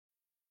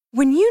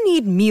When you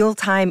need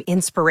mealtime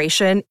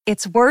inspiration,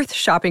 it's worth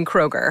shopping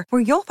Kroger,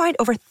 where you'll find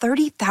over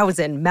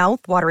 30,000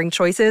 mouth-watering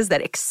choices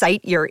that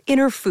excite your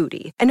inner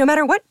foodie. And no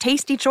matter what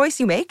tasty choice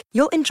you make,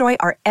 you'll enjoy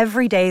our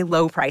everyday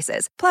low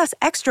prices, plus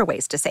extra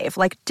ways to save,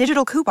 like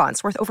digital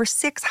coupons worth over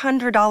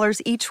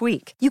 $600 each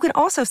week. You can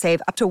also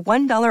save up to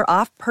 $1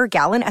 off per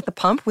gallon at the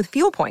pump with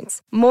fuel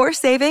points. More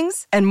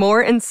savings and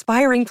more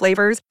inspiring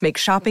flavors make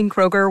shopping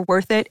Kroger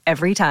worth it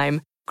every time.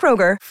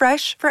 Kroger,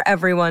 fresh for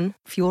everyone.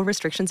 Fuel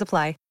restrictions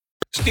apply.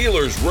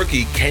 Steelers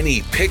rookie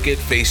Kenny Pickett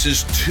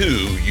faces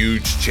two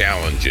huge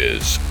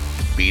challenges: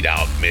 beat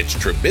out Mitch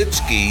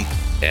Trubisky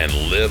and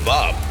live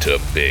up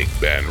to Big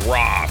Ben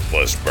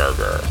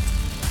Roethlisberger.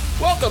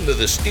 Welcome to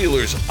the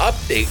Steelers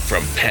Update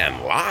from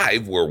Penn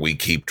Live, where we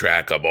keep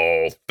track of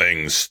all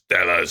things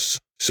Steelers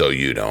so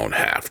you don't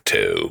have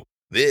to.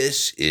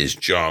 This is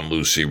John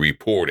Lucy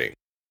reporting.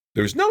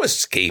 There's no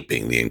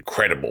escaping the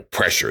incredible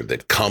pressure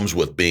that comes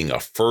with being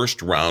a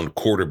first-round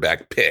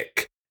quarterback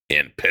pick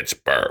in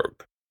Pittsburgh.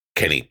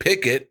 Kenny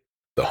Pickett,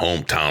 the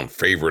hometown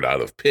favorite out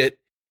of Pitt,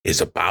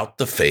 is about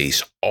to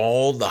face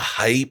all the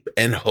hype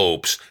and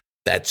hopes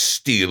that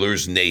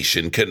Steelers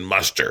Nation can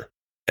muster.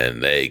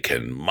 And they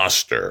can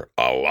muster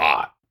a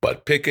lot.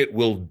 But Pickett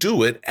will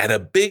do it at a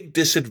big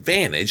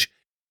disadvantage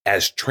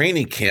as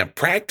training camp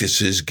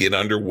practices get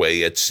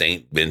underway at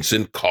St.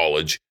 Vincent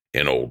College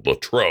in Old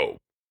Latrobe.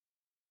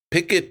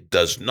 Pickett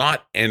does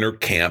not enter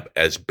camp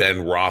as Ben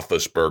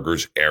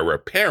Roethlisberger's heir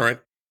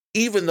apparent,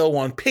 even though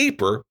on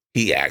paper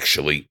he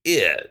actually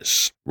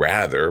is.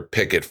 Rather,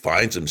 Pickett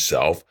finds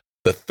himself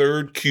the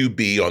third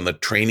QB on the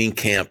training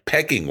camp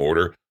pecking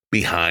order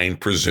behind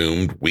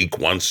presumed Week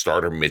 1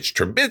 starter Mitch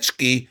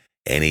Trubisky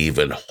and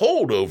even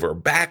holdover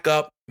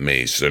backup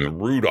Mason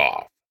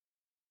Rudolph.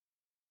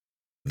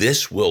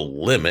 This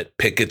will limit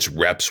Pickett's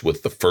reps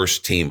with the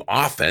first-team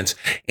offense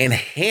and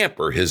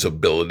hamper his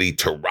ability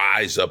to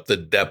rise up the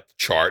depth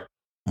chart,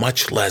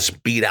 much less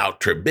beat out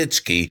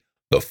Trubisky,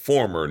 the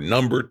former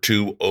number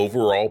 2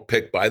 overall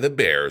pick by the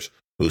Bears,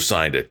 who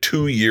signed a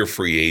 2-year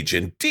free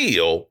agent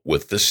deal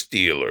with the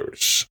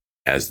Steelers.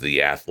 As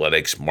The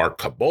Athletic's Mark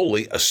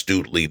Caboli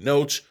astutely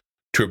notes,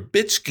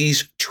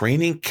 Trubisky's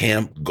training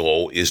camp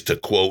goal is to,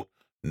 quote,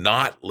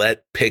 not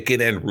let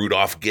Pickett and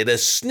Rudolph get a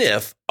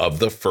sniff of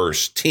the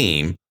first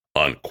team,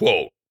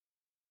 unquote.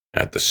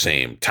 At the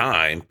same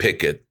time,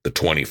 Pickett, the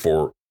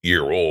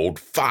 24-year-old,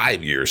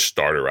 5-year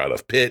starter out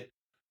of Pitt,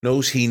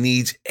 knows he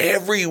needs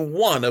every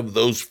one of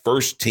those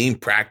first-team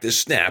practice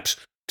snaps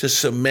to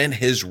cement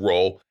his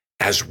role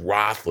as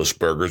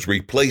Roethlisberger's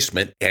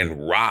replacement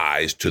and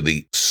rise to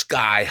the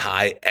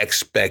sky-high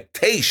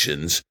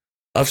expectations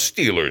of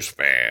Steelers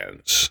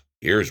fans.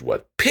 Here's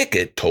what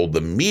Pickett told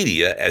the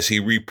media as he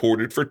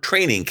reported for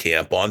training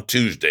camp on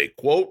Tuesday,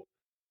 quote,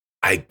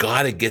 I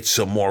gotta get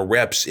some more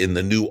reps in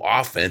the new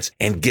offense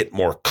and get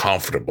more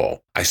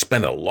comfortable. I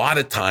spent a lot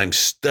of time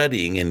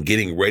studying and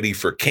getting ready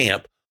for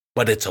camp,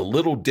 but it's a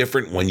little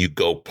different when you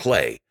go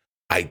play.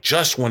 I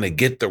just want to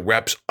get the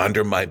reps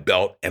under my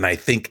belt, and I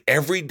think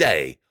every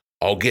day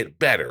I'll get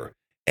better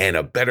and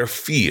a better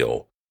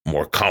feel,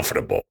 more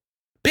comfortable.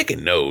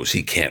 Pickett knows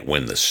he can't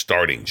win the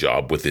starting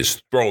job with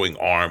his throwing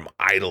arm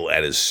idle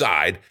at his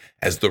side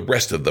as the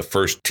rest of the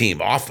first-team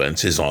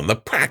offense is on the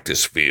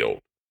practice field.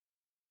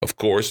 Of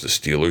course, the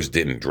Steelers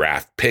didn't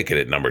draft Pickett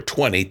at number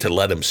 20 to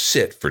let him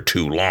sit for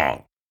too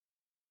long.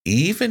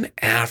 Even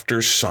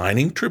after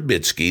signing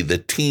Trubisky, the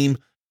team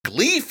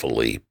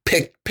gleefully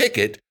picked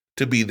Pickett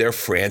to be their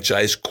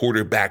franchise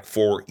quarterback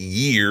for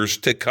years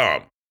to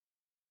come.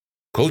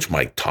 Coach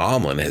Mike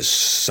Tomlin has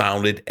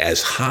sounded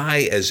as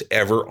high as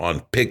ever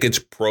on Pickett's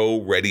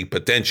pro-ready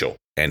potential,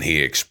 and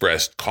he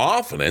expressed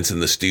confidence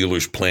in the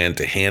Steelers' plan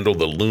to handle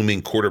the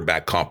looming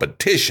quarterback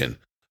competition,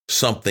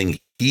 something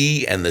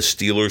he and the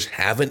Steelers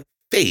haven't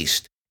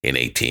faced in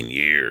 18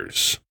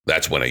 years.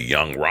 That's when a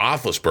young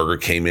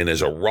Roethlisberger came in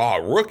as a raw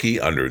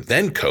rookie under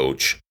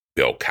then-coach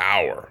Bill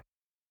Cowher.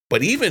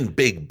 But even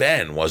Big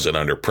Ben wasn't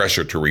under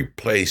pressure to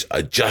replace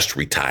a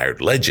just-retired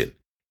legend.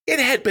 It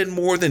had been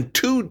more than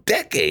 2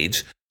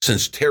 decades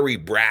since Terry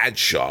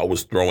Bradshaw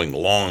was throwing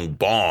long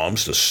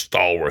bombs to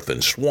Stallworth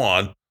and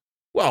Swan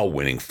while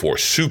winning 4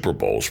 Super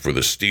Bowls for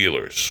the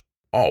Steelers.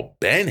 All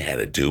Ben had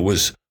to do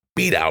was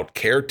beat out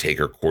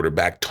caretaker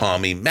quarterback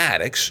Tommy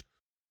Maddox,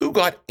 who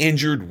got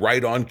injured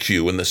right on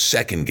cue in the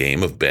second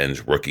game of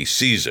Ben's rookie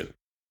season.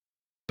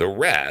 The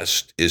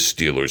rest is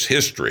Steelers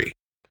history.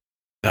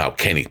 Now,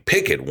 Kenny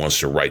Pickett wants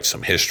to write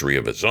some history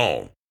of his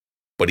own,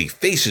 but he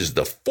faces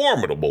the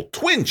formidable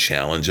twin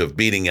challenge of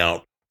beating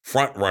out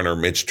frontrunner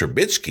Mitch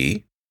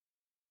Trubisky,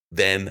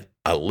 then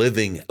a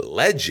living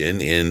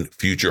legend in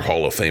future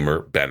Hall of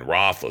Famer Ben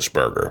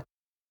Roethlisberger.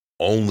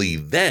 Only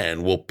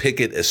then will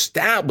Pickett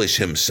establish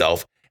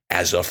himself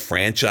as a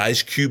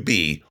franchise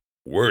QB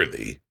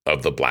worthy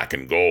of the black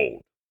and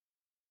gold.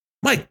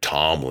 Mike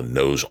Tomlin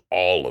knows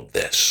all of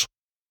this.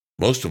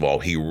 Most of all,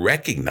 he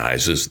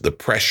recognizes the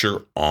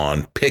pressure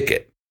on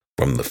Pickett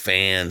from the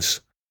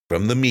fans,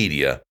 from the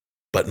media,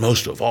 but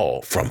most of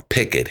all from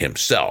Pickett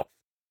himself.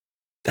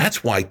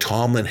 That's why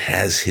Tomlin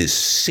has his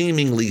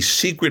seemingly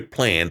secret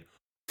plan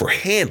for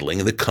handling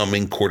the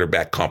coming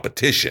quarterback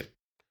competition.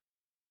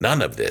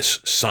 None of this,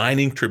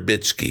 signing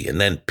Trubisky and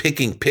then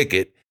picking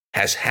Pickett,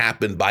 has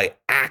happened by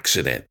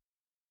accident.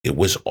 It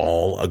was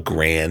all a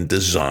grand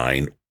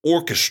design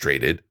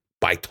orchestrated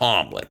by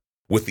Tomlin.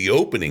 With the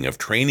opening of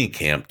training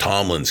camp,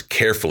 Tomlin's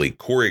carefully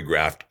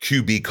choreographed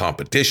QB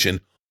competition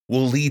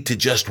will lead to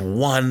just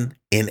one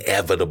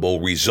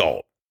inevitable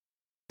result.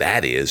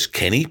 That is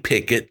Kenny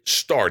Pickett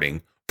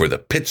starting for the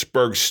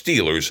Pittsburgh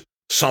Steelers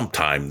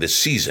sometime this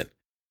season,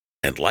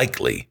 and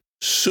likely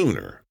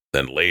sooner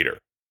than later.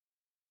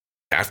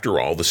 After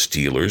all, the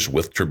Steelers,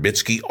 with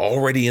Trubisky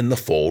already in the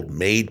fold,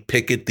 made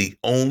Pickett the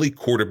only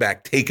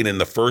quarterback taken in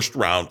the first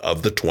round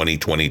of the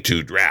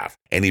 2022 draft,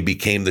 and he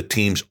became the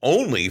team's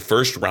only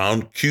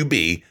first-round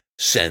QB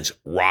since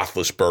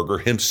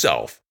Roethlisberger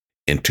himself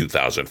in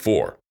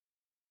 2004.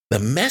 The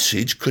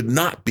message could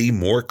not be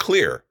more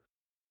clear.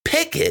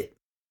 Pickett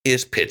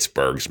is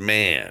Pittsburgh's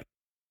man.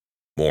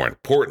 More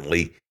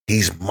importantly,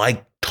 he's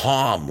Mike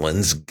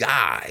Tomlin's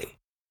guy.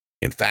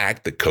 In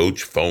fact, the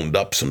coach phoned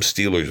up some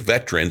Steelers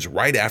veterans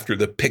right after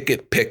the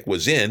Pickett pick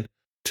was in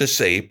to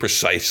say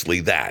precisely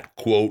that,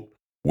 quote,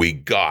 "We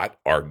got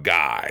our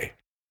guy."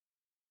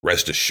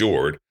 Rest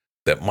assured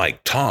that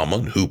Mike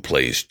Tomlin, who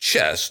plays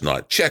chess,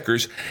 not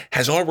checkers,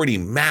 has already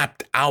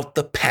mapped out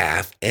the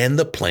path and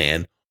the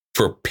plan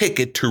for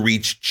Pickett to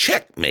reach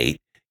checkmate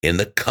in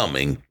the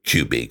coming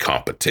QB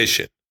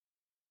competition.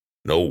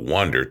 No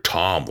wonder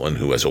Tomlin,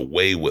 who has a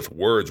way with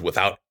words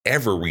without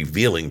ever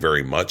revealing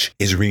very much,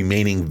 is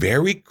remaining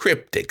very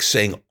cryptic,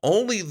 saying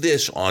only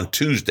this on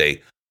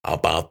Tuesday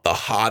about the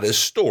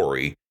hottest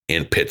story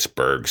in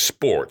Pittsburgh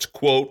sports.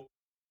 Quote,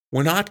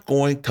 "We're not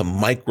going to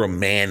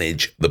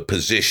micromanage the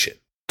position,"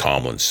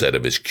 Tomlin said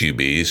of his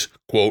QBs.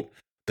 Quote,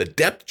 "The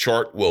depth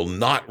chart will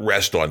not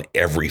rest on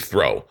every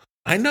throw.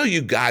 I know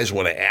you guys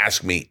want to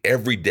ask me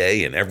every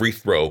day and every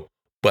throw,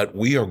 but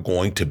we are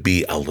going to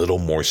be a little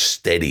more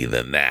steady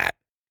than that.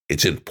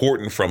 It's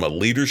important from a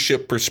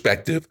leadership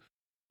perspective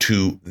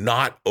to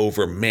not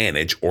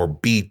overmanage or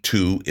be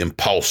too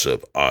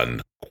impulsive,"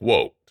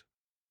 unquote.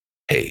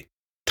 Hey,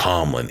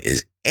 Tomlin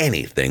is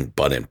anything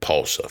but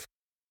impulsive.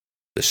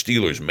 The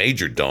Steelers'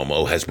 major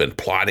domo has been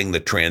plotting the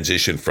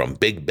transition from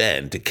Big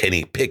Ben to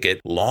Kenny Pickett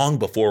long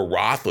before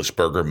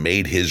Roethlisberger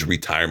made his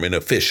retirement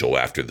official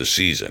after the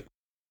season.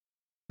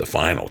 The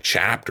final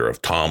chapter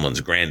of Tomlin's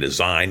grand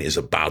design is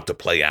about to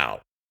play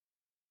out.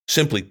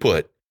 Simply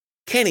put,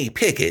 Kenny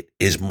Pickett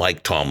is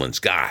Mike Tomlin's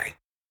guy.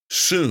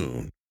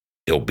 Soon,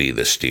 he'll be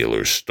the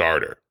Steelers'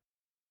 starter.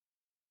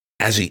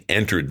 As he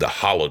entered the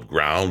hallowed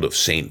ground of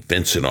St.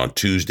 Vincent on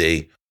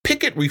Tuesday,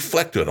 Pickett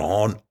reflected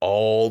on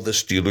all the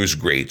Steelers'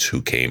 greats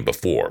who came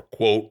before.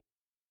 Quote,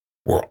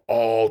 "We're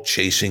all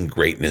chasing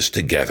greatness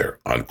together,"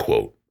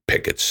 unquote,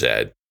 Pickett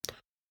said.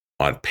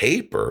 On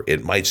paper,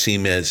 it might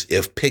seem as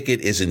if Pickett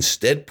is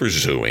instead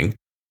pursuing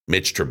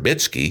Mitch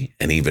Trubisky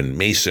and even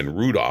Mason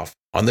Rudolph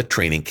on the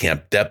training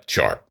camp depth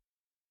chart.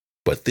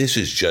 But this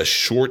is just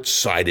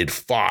short-sighted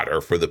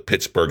fodder for the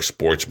Pittsburgh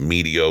sports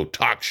media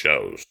talk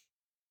shows.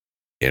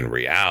 In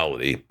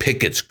reality,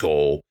 Pickett's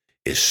goal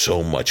is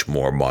so much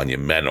more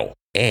monumental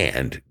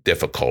and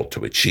difficult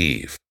to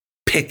achieve.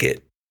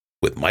 Pickett,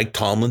 with Mike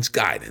Tomlin's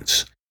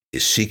guidance,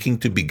 is seeking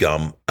to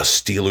become a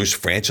Steelers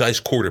franchise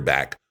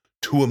quarterback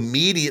to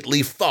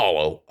immediately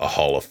follow a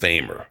Hall of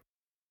Famer.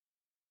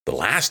 The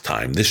last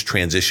time this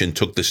transition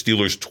took the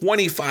Steelers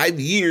 25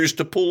 years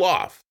to pull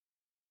off.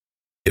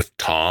 If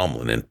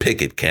Tomlin and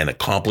Pickett can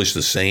accomplish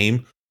the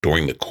same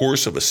during the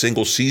course of a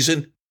single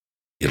season,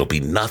 it'll be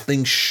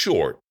nothing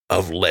short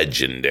of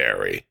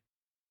legendary.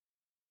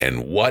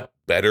 And what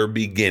better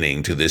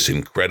beginning to this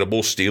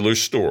incredible Steelers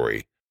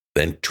story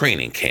than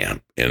training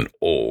camp in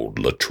Old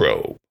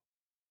Latrobe?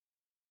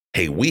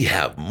 Hey, we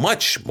have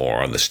much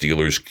more on the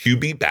Steelers'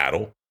 QB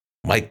battle,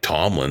 Mike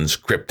Tomlin's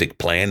cryptic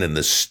plan, and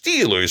the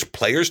Steelers'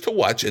 players to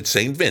watch at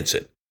St.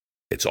 Vincent.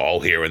 It's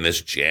all here in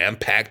this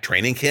jam-packed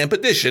training camp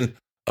edition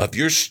of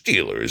your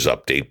Steelers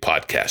Update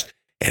podcast.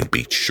 And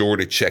be sure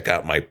to check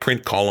out my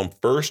print column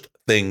first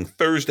thing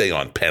Thursday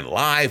on Penn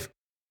Live.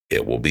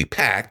 It will be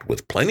packed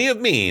with plenty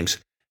of memes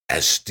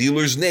as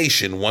Steelers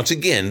Nation once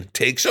again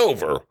takes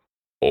over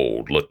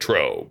Old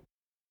Latrobe.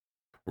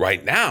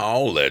 Right now,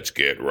 let's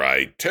get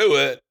right to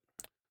it.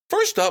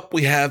 First up,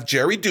 we have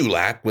Jerry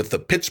Dulac with the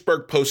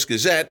Pittsburgh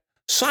Post-Gazette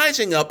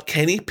sizing up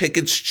Kenny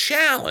Pickett's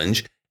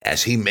challenge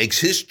as he makes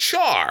his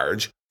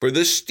charge for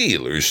the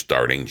Steelers'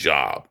 starting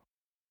job.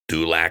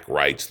 Dulac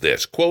writes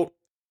this, quote,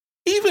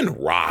 "Even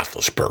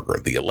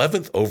Roethlisberger, the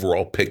 11th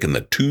overall pick in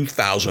the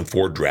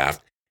 2004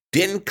 draft,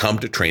 didn't come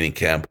to training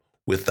camp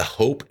with the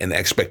hope and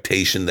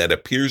expectation that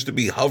appears to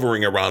be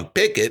hovering around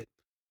Pickett,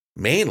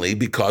 mainly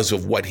because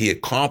of what he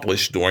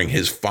accomplished during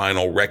his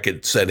final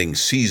record-setting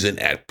season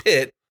at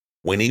Pitt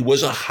when he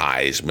was a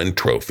Heisman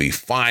Trophy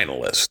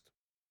finalist.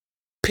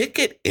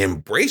 Pickett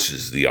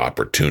embraces the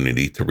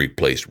opportunity to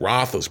replace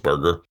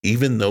Roethlisberger,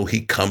 even though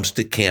he comes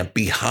to camp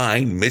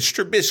behind Mitch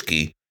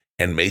Trubisky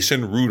and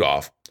Mason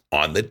Rudolph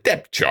on the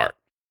depth chart.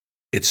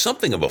 It's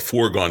something of a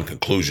foregone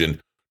conclusion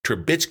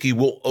Trubisky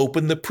will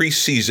open the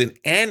preseason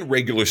and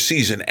regular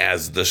season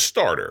as the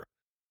starter.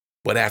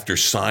 But after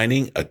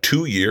signing a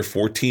 2-year,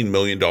 $14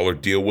 million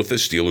deal with the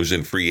Steelers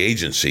in free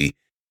agency,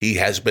 he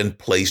has been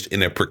placed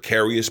in a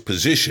precarious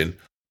position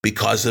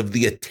because of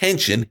the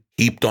attention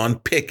heaped on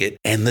Pickett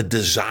and the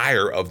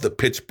desire of the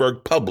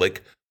Pittsburgh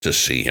public to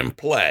see him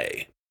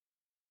play.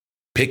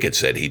 Pickett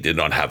said he did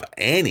not have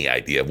any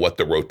idea of what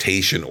the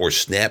rotation or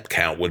snap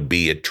count would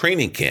be at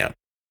training camp.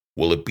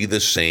 Will it be the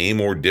same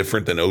or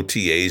different than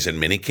OTAs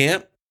and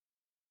minicamp?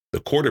 The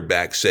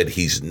quarterback said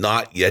he's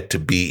not yet to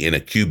be in a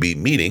QB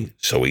meeting,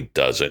 so he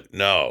doesn't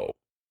know.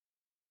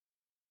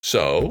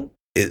 So,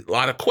 a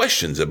lot of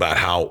questions about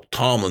how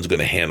Tomlin's going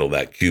to handle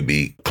that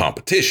QB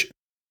competition.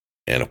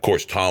 And of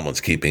course,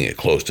 Tomlin's keeping it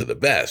close to the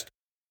vest.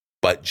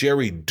 But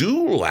Jerry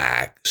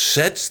Dulac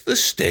sets the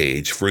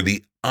stage for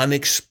the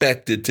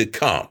unexpected to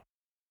come.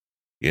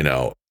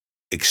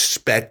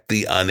 Expect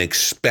the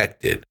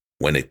unexpected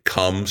when it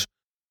comes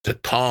to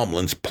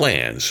Tomlin's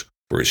plans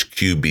for his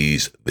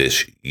QBs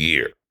this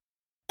year.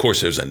 Of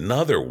course, there's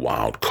another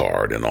wild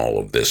card in all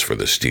of this for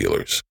the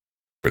Steelers,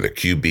 for the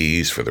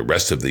QBs, for the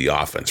rest of the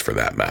offense for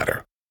that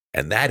matter.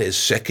 And that is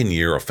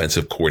second-year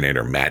offensive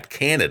coordinator Matt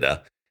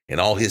Canada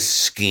and all his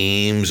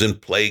schemes and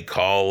play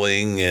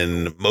calling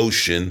and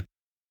motion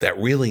that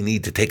really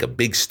need to take a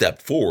big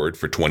step forward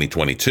for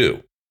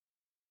 2022.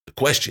 The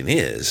question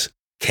is,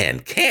 can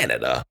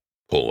Canada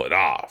pull it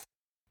off?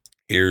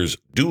 Here's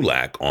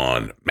Dulac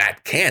on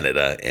Matt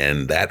Canada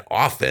and that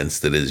offense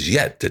that is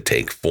yet to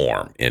take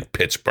form in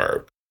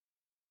Pittsburgh.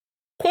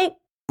 Quote,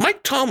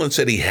 Mike Tomlin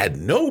said he had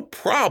no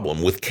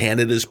problem with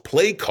Canada's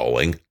play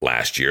calling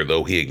last year,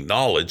 though he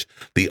acknowledged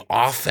the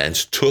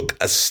offense took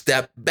a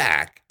step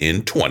back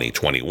in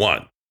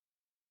 2021.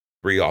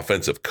 3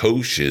 offensive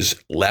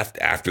coaches left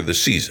after the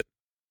season.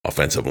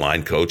 Offensive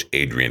line coach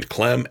Adrian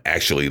Clem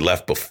actually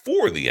left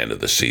before the end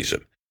of the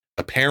season,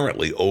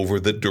 apparently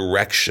over the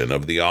direction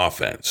of the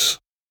offense.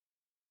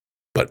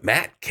 But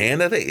Matt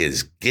Canada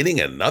is getting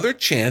another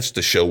chance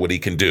to show what he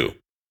can do.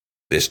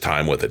 This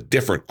time with a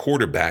different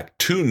quarterback,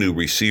 2 new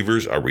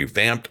receivers, a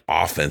revamped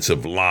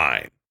offensive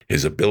line.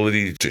 His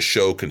ability to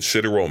show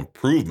considerable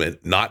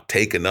improvement, not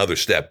take another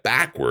step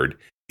backward,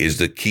 is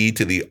the key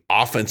to the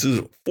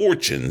offensive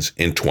fortunes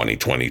in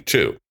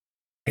 2022.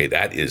 Hey,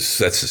 that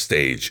sets the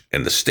stage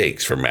and the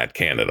stakes for Matt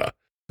Canada.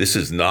 This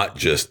is not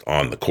just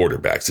on the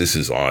quarterbacks. This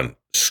is on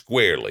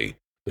squarely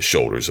the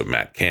shoulders of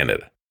Matt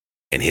Canada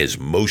and his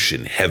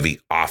motion-heavy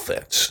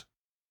offense.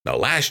 Now,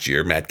 last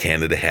year, Matt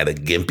Canada had a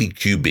gimpy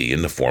QB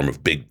in the form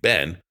of Big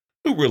Ben,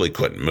 who really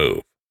couldn't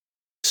move.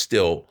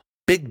 Still,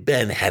 Big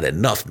Ben had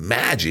enough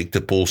magic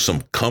to pull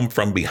some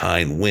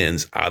come-from-behind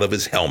wins out of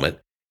his helmet,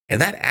 and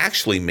that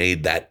actually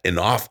made that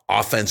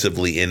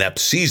offensively inept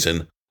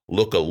season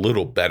look a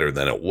little better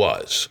than it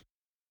was.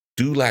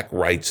 Dulac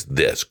writes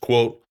this,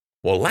 quote,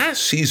 While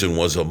last season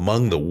was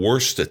among the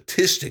worst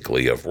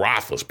statistically of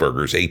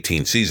Roethlisberger's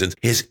 18 seasons,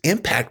 his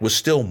impact was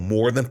still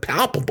more than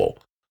palpable.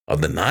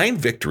 Of the 9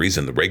 victories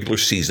in the regular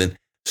season,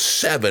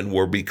 7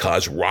 were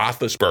because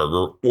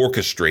Roethlisberger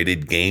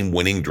orchestrated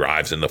game-winning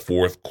drives in the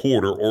fourth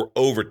quarter or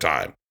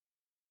overtime.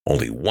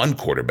 Only 1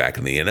 quarterback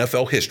in the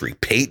NFL history,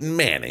 Peyton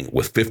Manning,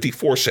 with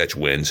 54 such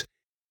wins,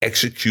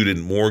 executed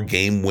more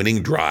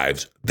game-winning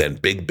drives than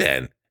Big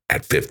Ben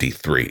at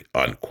 53,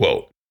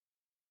 unquote.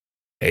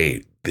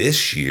 Hey,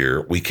 this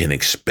year we can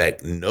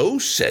expect no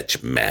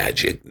such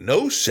magic,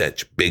 no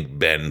such Big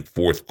Ben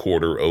fourth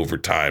quarter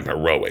overtime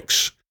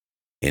heroics.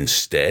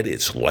 Instead,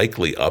 it's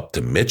likely up to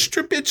Mitch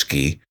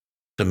Trubisky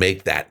to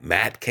make that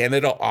Matt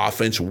Canada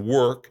offense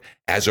work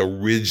as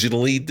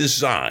originally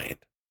designed.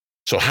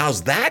 So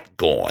how's that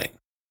going?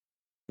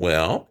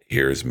 Well,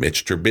 here's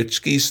Mitch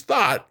Trubisky's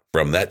thought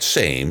from that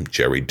same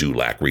Jerry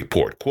Dulac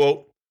report.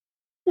 Quote,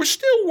 We're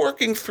still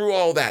working through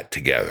all that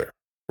together.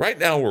 Right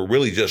now, we're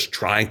really just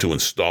trying to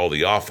install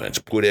the offense,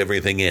 put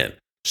everything in,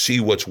 see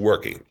what's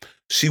working,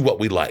 see what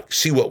we like,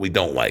 see what we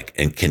don't like,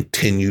 and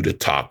continue to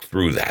talk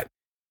through that.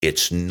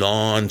 It's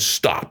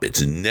nonstop.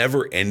 It's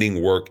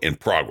never-ending work in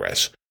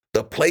progress.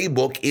 The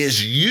playbook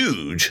is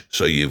huge,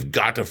 so you've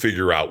got to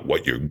figure out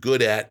what you're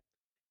good at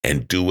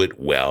and do it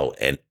well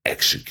and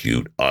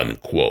execute,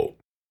 unquote.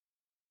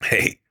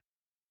 Hey,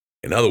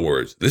 in other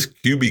words, this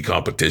QB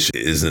competition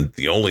isn't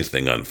the only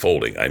thing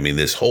unfolding. I mean,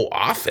 this whole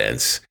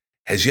offense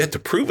has yet to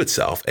prove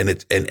itself, and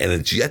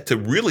it's yet to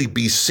really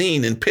be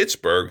seen in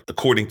Pittsburgh,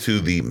 according to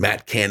the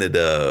Matt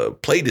Canada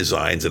play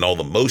designs and all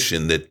the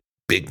motion that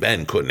Big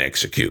Ben couldn't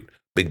execute.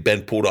 Big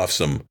Ben pulled off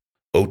some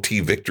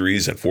OT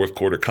victories and fourth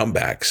quarter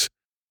comebacks,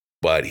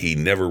 but he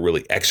never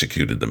really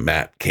executed the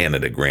Matt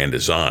Canada grand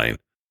design.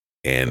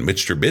 And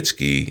Mitch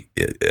Trubisky,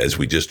 as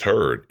we just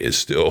heard, is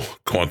still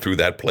going through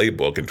that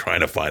playbook and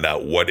trying to find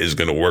out what is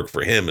going to work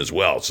for him as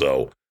well.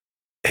 So,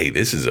 hey,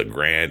 this is a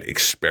grand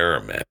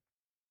experiment.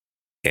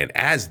 And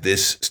as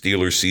this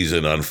Steelers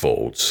season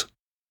unfolds,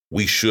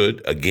 we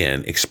should,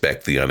 again,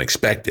 expect the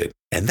unexpected.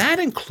 And that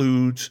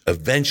includes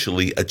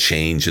eventually a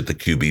change at the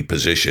QB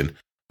position,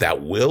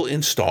 that will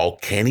install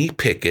Kenny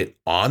Pickett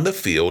on the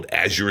field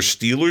as your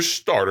Steelers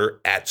starter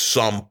at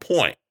some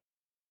point.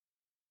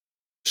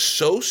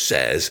 So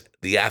says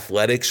The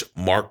Athletic's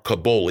Mark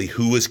Kaboly,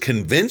 who is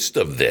convinced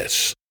of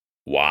this.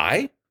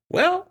 Why?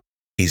 Well,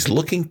 he's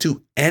looking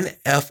to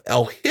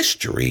NFL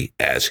history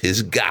as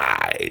his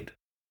guide.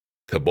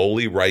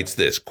 Kaboly writes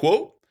this,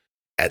 quote,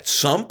 "At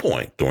some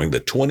point during the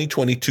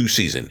 2022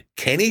 season,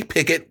 Kenny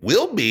Pickett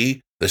will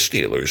be the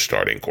Steelers'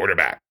 starting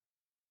quarterback."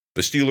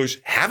 The Steelers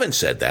haven't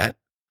said that.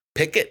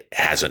 Pickett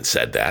hasn't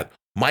said that.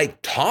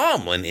 Mike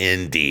Tomlin,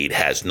 indeed,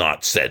 has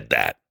not said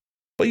that.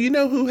 But you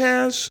know who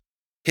has?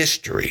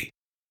 History,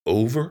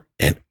 over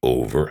and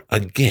over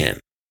again.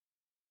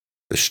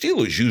 The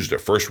Steelers used their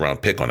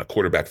first-round pick on a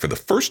quarterback for the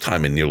first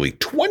time in nearly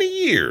 20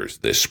 years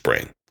this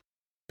spring.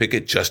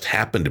 Pickett just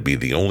happened to be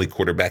the only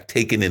quarterback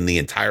taken in the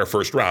entire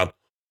first round,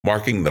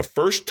 marking the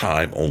first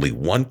time only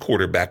one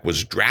quarterback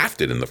was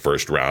drafted in the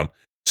first round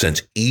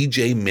since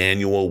E.J.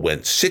 Manuel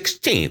went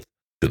 16th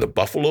to the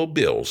Buffalo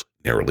Bills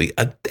nearly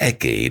a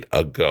decade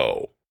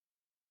ago.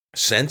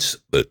 Since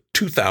the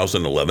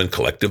 2011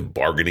 collective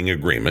bargaining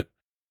agreement,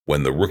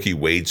 when the rookie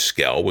wage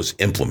scale was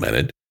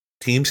implemented,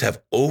 teams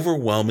have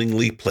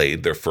overwhelmingly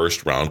played their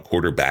first-round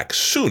quarterback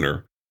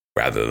sooner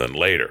rather than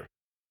later.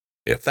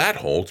 If that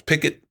holds,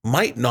 Pickett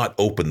might not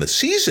open the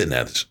season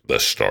as the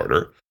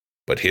starter,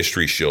 but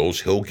history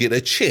shows he'll get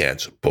a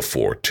chance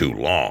before too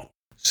long.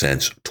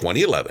 Since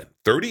 2011,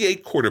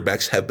 38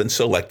 quarterbacks have been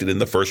selected in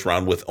the first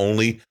round, with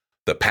only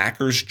the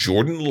Packers'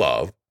 Jordan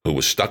Love, who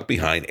was stuck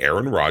behind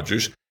Aaron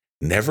Rodgers,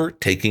 never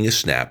taking a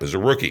snap as a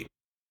rookie.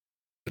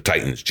 The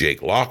Titans'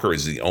 Jake Locker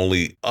is the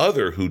only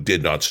other who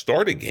did not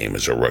start a game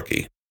as a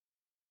rookie.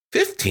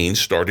 15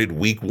 started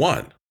week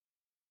 1,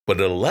 but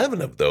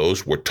 11 of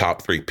those were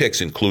top 3 picks,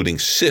 including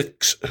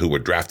 6 who were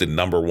drafted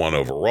number 1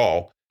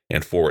 overall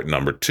and 4 at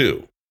number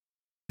 2.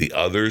 The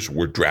others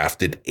were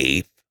drafted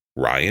 8th,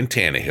 Ryan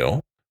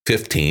Tannehill,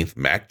 15th,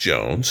 Mac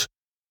Jones,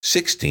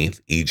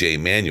 16th, E.J.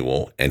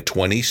 Manuel, and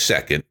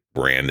 22nd,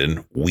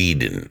 Brandon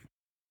Weeden.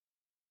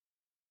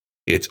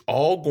 It's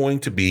all going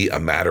to be a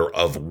matter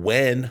of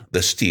when the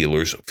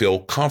Steelers feel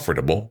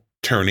comfortable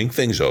turning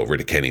things over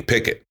to Kenny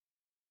Pickett.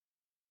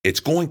 It's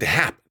going to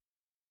happen.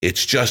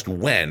 It's just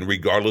when,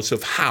 regardless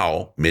of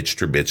how Mitch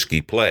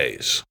Trubisky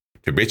plays.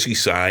 Trubisky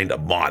signed a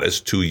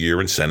modest 2-year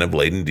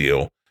incentive-laden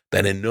deal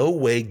that in no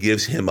way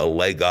gives him a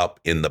leg up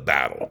in the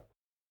battle.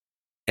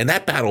 And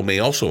that battle may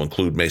also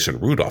include Mason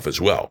Rudolph as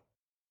well.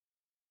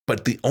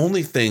 But the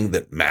only thing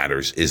that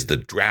matters is the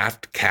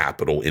draft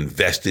capital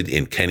invested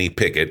in Kenny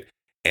Pickett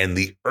and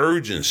the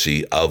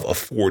urgency of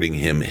affording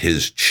him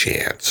his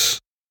chance.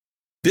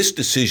 This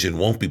decision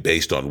won't be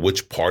based on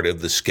which part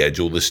of the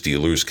schedule the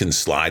Steelers can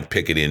slide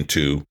Pickett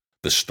into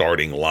the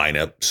starting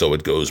lineup so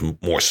it goes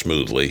more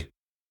smoothly.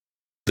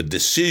 The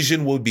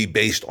decision will be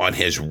based on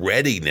his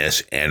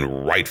readiness,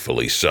 and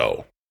rightfully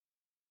so.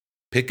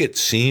 Pickett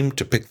seemed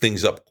to pick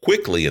things up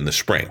quickly in the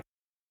spring.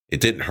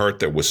 It didn't hurt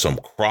there was some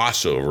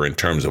crossover in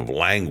terms of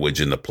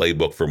language in the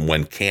playbook from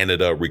when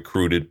Canada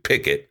recruited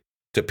Pickett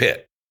to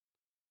Pitt.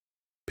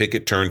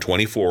 Pickett turned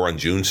 24 on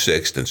June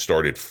 6th and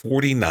started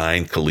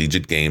 49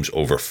 collegiate games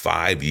over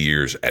 5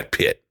 years at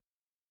Pitt.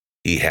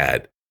 He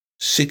had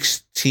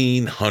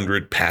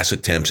 1,600 pass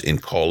attempts in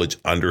college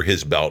under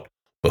his belt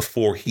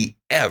before he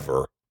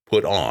ever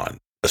put on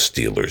a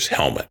Steelers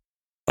helmet,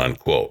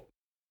 unquote.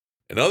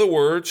 In other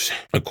words,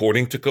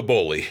 according to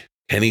Kaboly,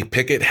 Kenny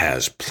Pickett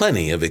has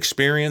plenty of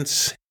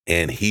experience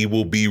and he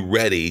will be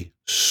ready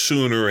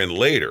sooner and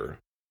later,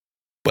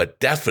 but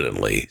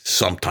definitely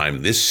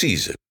sometime this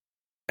season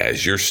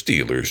as your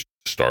Steelers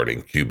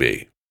starting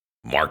QB.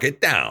 Mark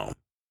it down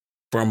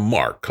from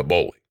Mark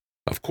Kaboly.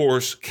 Of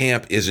course,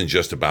 camp isn't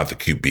just about the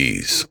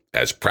QBs.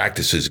 As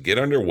practices get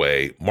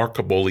underway, Mark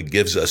Kaboly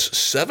gives us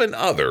 7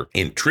 other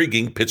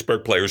intriguing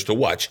Pittsburgh players to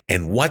watch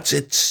and what's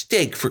at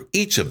stake for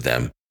each of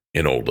them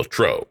in Old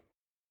Latrobe.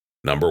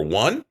 Number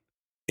 1,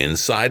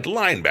 inside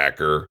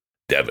linebacker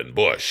Devin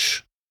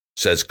Bush.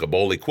 Says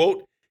Kaboly,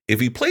 quote, "If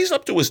he plays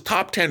up to his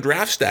top 10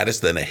 draft status,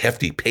 then a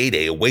hefty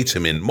payday awaits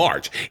him in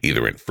March,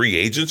 either in free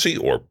agency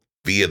or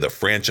via the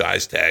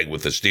franchise tag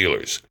with the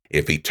Steelers.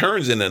 If he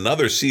turns in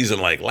another season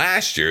like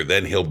last year,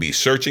 then he'll be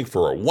searching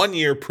for a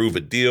 1-year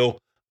prove-it deal,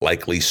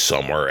 likely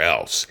somewhere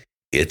else.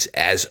 It's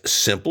as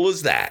simple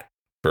as that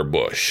for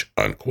Bush,"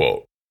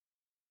 unquote.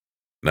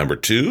 Number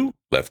 2,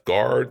 left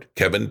guard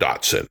Kevin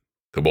Dotson.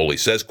 Kaboly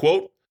says,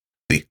 quote,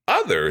 "The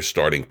other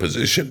starting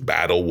position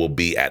battle will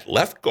be at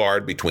left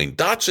guard between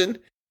Dotson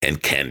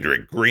and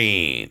Kendrick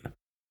Green.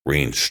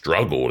 Green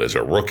struggled as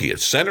a rookie at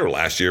center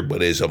last year,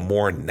 but is a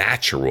more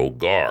natural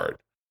guard.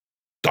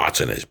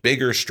 Dotson is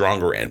bigger,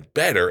 stronger, and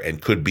better,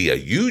 and could be a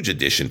huge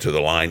addition to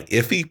the line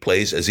if he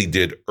plays as he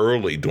did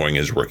early during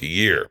his rookie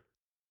year.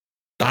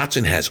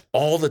 Dotson has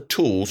all the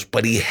tools,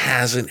 but he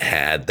hasn't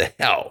had the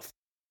health.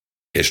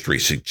 History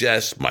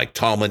suggests Mike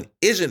Tomlin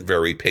isn't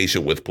very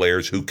patient with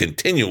players who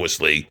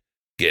continuously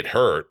get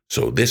hurt,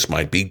 so this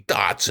might be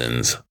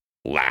Dotson's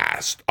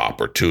last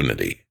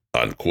opportunity,"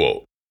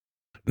 unquote.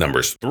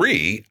 Number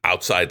 3,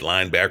 outside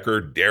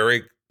linebacker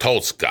Derek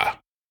Tulska.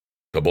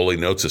 Kaboli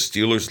notes the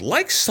Steelers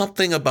like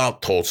something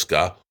about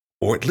Tulska,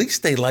 or at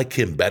least they like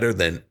him better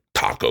than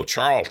Taco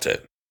Charlton.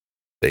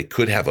 They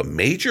could have a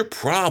major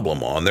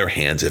problem on their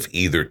hands if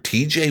either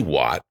TJ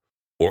Watt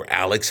or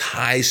Alex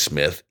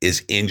Highsmith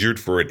is injured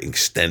for an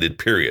extended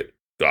period.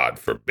 God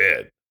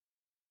forbid.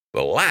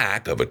 The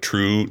lack of a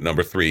true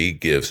number 3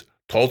 gives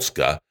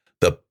Tulska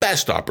the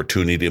best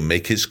opportunity to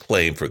make his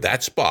claim for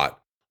that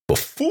spot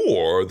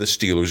before the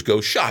Steelers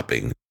go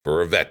shopping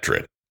for a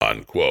veteran,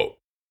 unquote.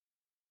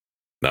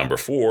 Number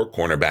 4,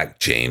 cornerback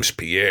James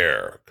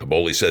Pierre.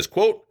 Kaboli says,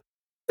 quote,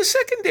 the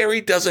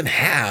secondary doesn't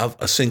have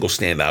a single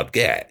standout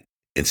guy.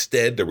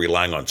 Instead, they're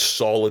relying on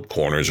solid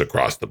corners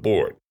across the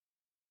board.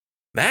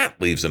 That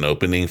leaves an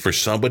opening for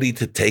somebody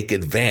to take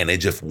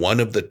advantage if one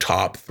of the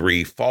top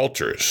 3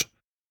 falters.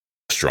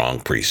 A strong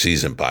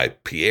preseason by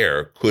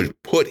Pierre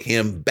could put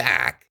him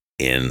back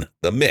in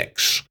the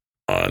mix,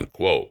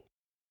 unquote.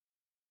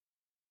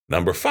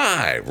 Number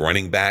 5,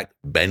 running back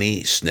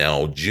Benny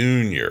Snell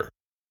Jr.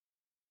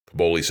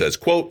 Kaboli says,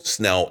 quote,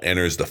 Snell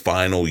enters the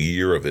final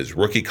year of his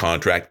rookie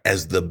contract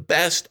as the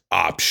best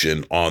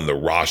option on the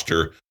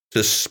roster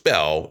to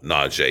spell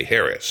Najee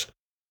Harris.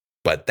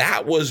 But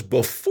that was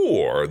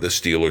before the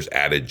Steelers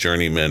added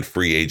journeyman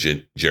free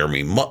agent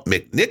Jeremy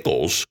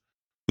McNichols,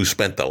 who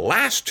spent the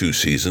last 2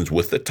 seasons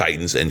with the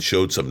Titans and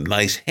showed some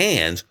nice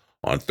hands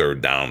on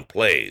third down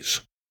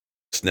plays.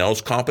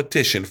 Snell's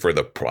competition for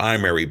the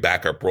primary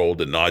backup role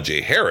to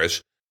Najee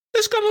Harris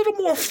has got a little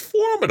more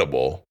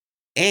formidable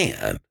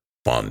and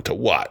fun to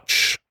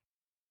watch.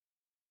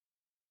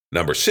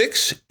 Number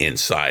 6,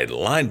 inside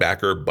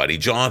linebacker Buddy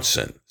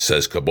Johnson,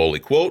 says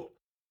Kaboli, quote,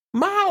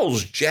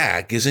 Miles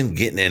Jack isn't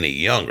getting any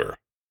younger.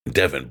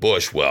 Devin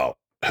Bush, well,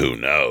 who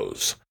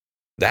knows?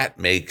 That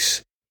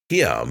makes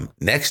him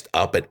next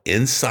up at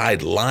inside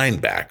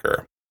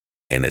linebacker,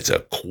 and it's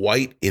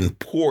quite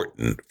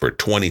important for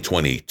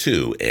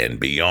 2022 and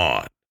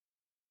beyond.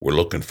 We're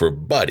looking for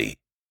Buddy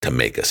to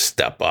make a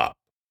step up.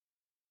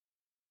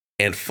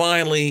 And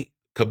finally,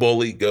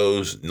 Kaboli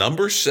goes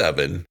number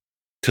 7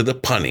 to the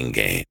punting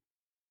game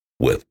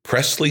with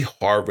Presley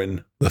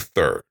Harvin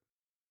III.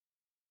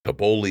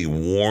 Kaboli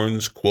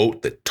warns,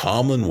 quote, that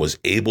Tomlin was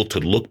able to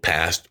look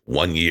past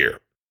 1 year.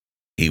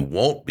 He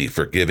won't be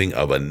forgiving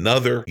of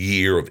another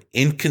year of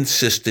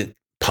inconsistent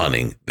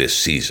punting this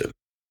season.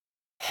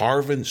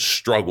 Harvin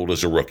struggled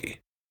as a rookie,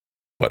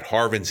 but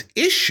Harvin's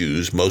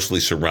issues mostly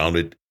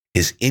surrounded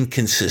his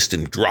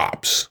inconsistent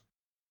drops.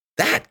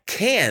 That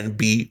can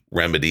be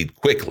remedied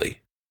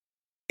quickly.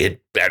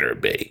 It better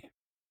be.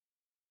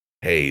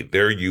 Hey,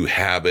 there you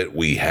have it.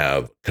 We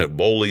have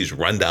Kaboli's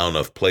rundown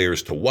of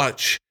players to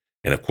watch.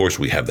 And of course,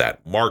 we have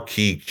that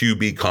marquee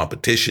QB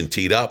competition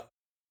teed up.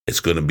 It's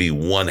going to be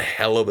one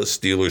hell of a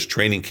Steelers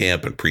training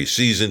camp and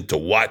preseason to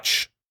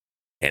watch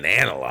and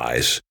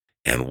analyze.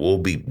 And we'll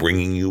be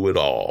bringing you it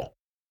all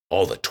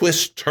the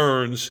twists,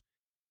 turns,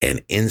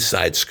 and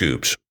inside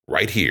scoops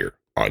right here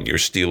on your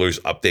Steelers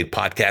Update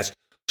podcast.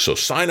 So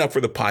sign up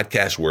for the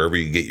podcast wherever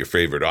you get your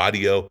favorite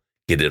audio.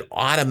 Get it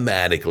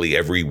automatically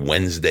every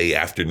Wednesday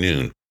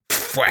afternoon,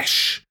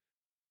 fresh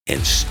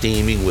and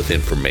steaming with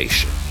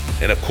information.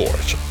 And of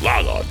course,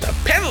 log on to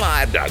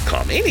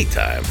PennLive.com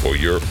anytime for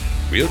your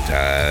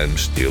real-time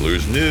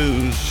Steelers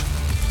news.